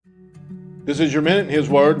This is your Minute in His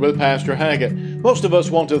Word with Pastor Haggett. Most of us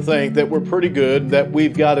want to think that we're pretty good, that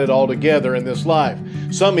we've got it all together in this life.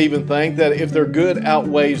 Some even think that if their good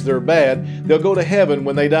outweighs their bad, they'll go to heaven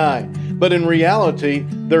when they die. But in reality,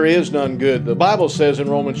 there is none good. The Bible says in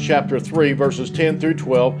Romans chapter 3, verses 10 through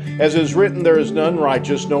 12, as is written, there is none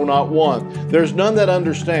righteous, no, not one. There is none that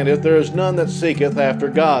understandeth, there is none that seeketh after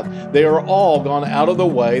God. They are all gone out of the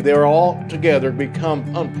way, they are all together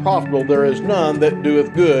become unprofitable. There is none that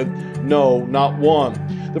doeth good, no, not one.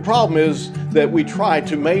 The problem is that we try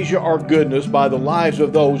to measure our goodness by the lives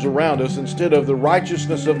of those around us instead of the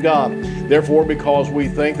righteousness of God. Therefore, because we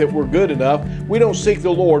think that we're good enough, we don't seek the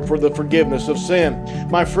Lord for the forgiveness of sin.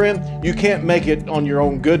 My friend, you can't make it on your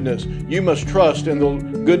own goodness. You must trust in the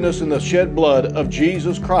goodness and the shed blood of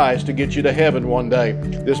Jesus Christ to get you to heaven one day.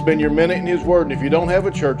 This has been your Minute in His Word, and if you don't have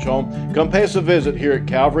a church home, come pay us a visit here at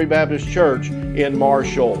Calvary Baptist Church in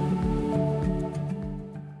Marshall.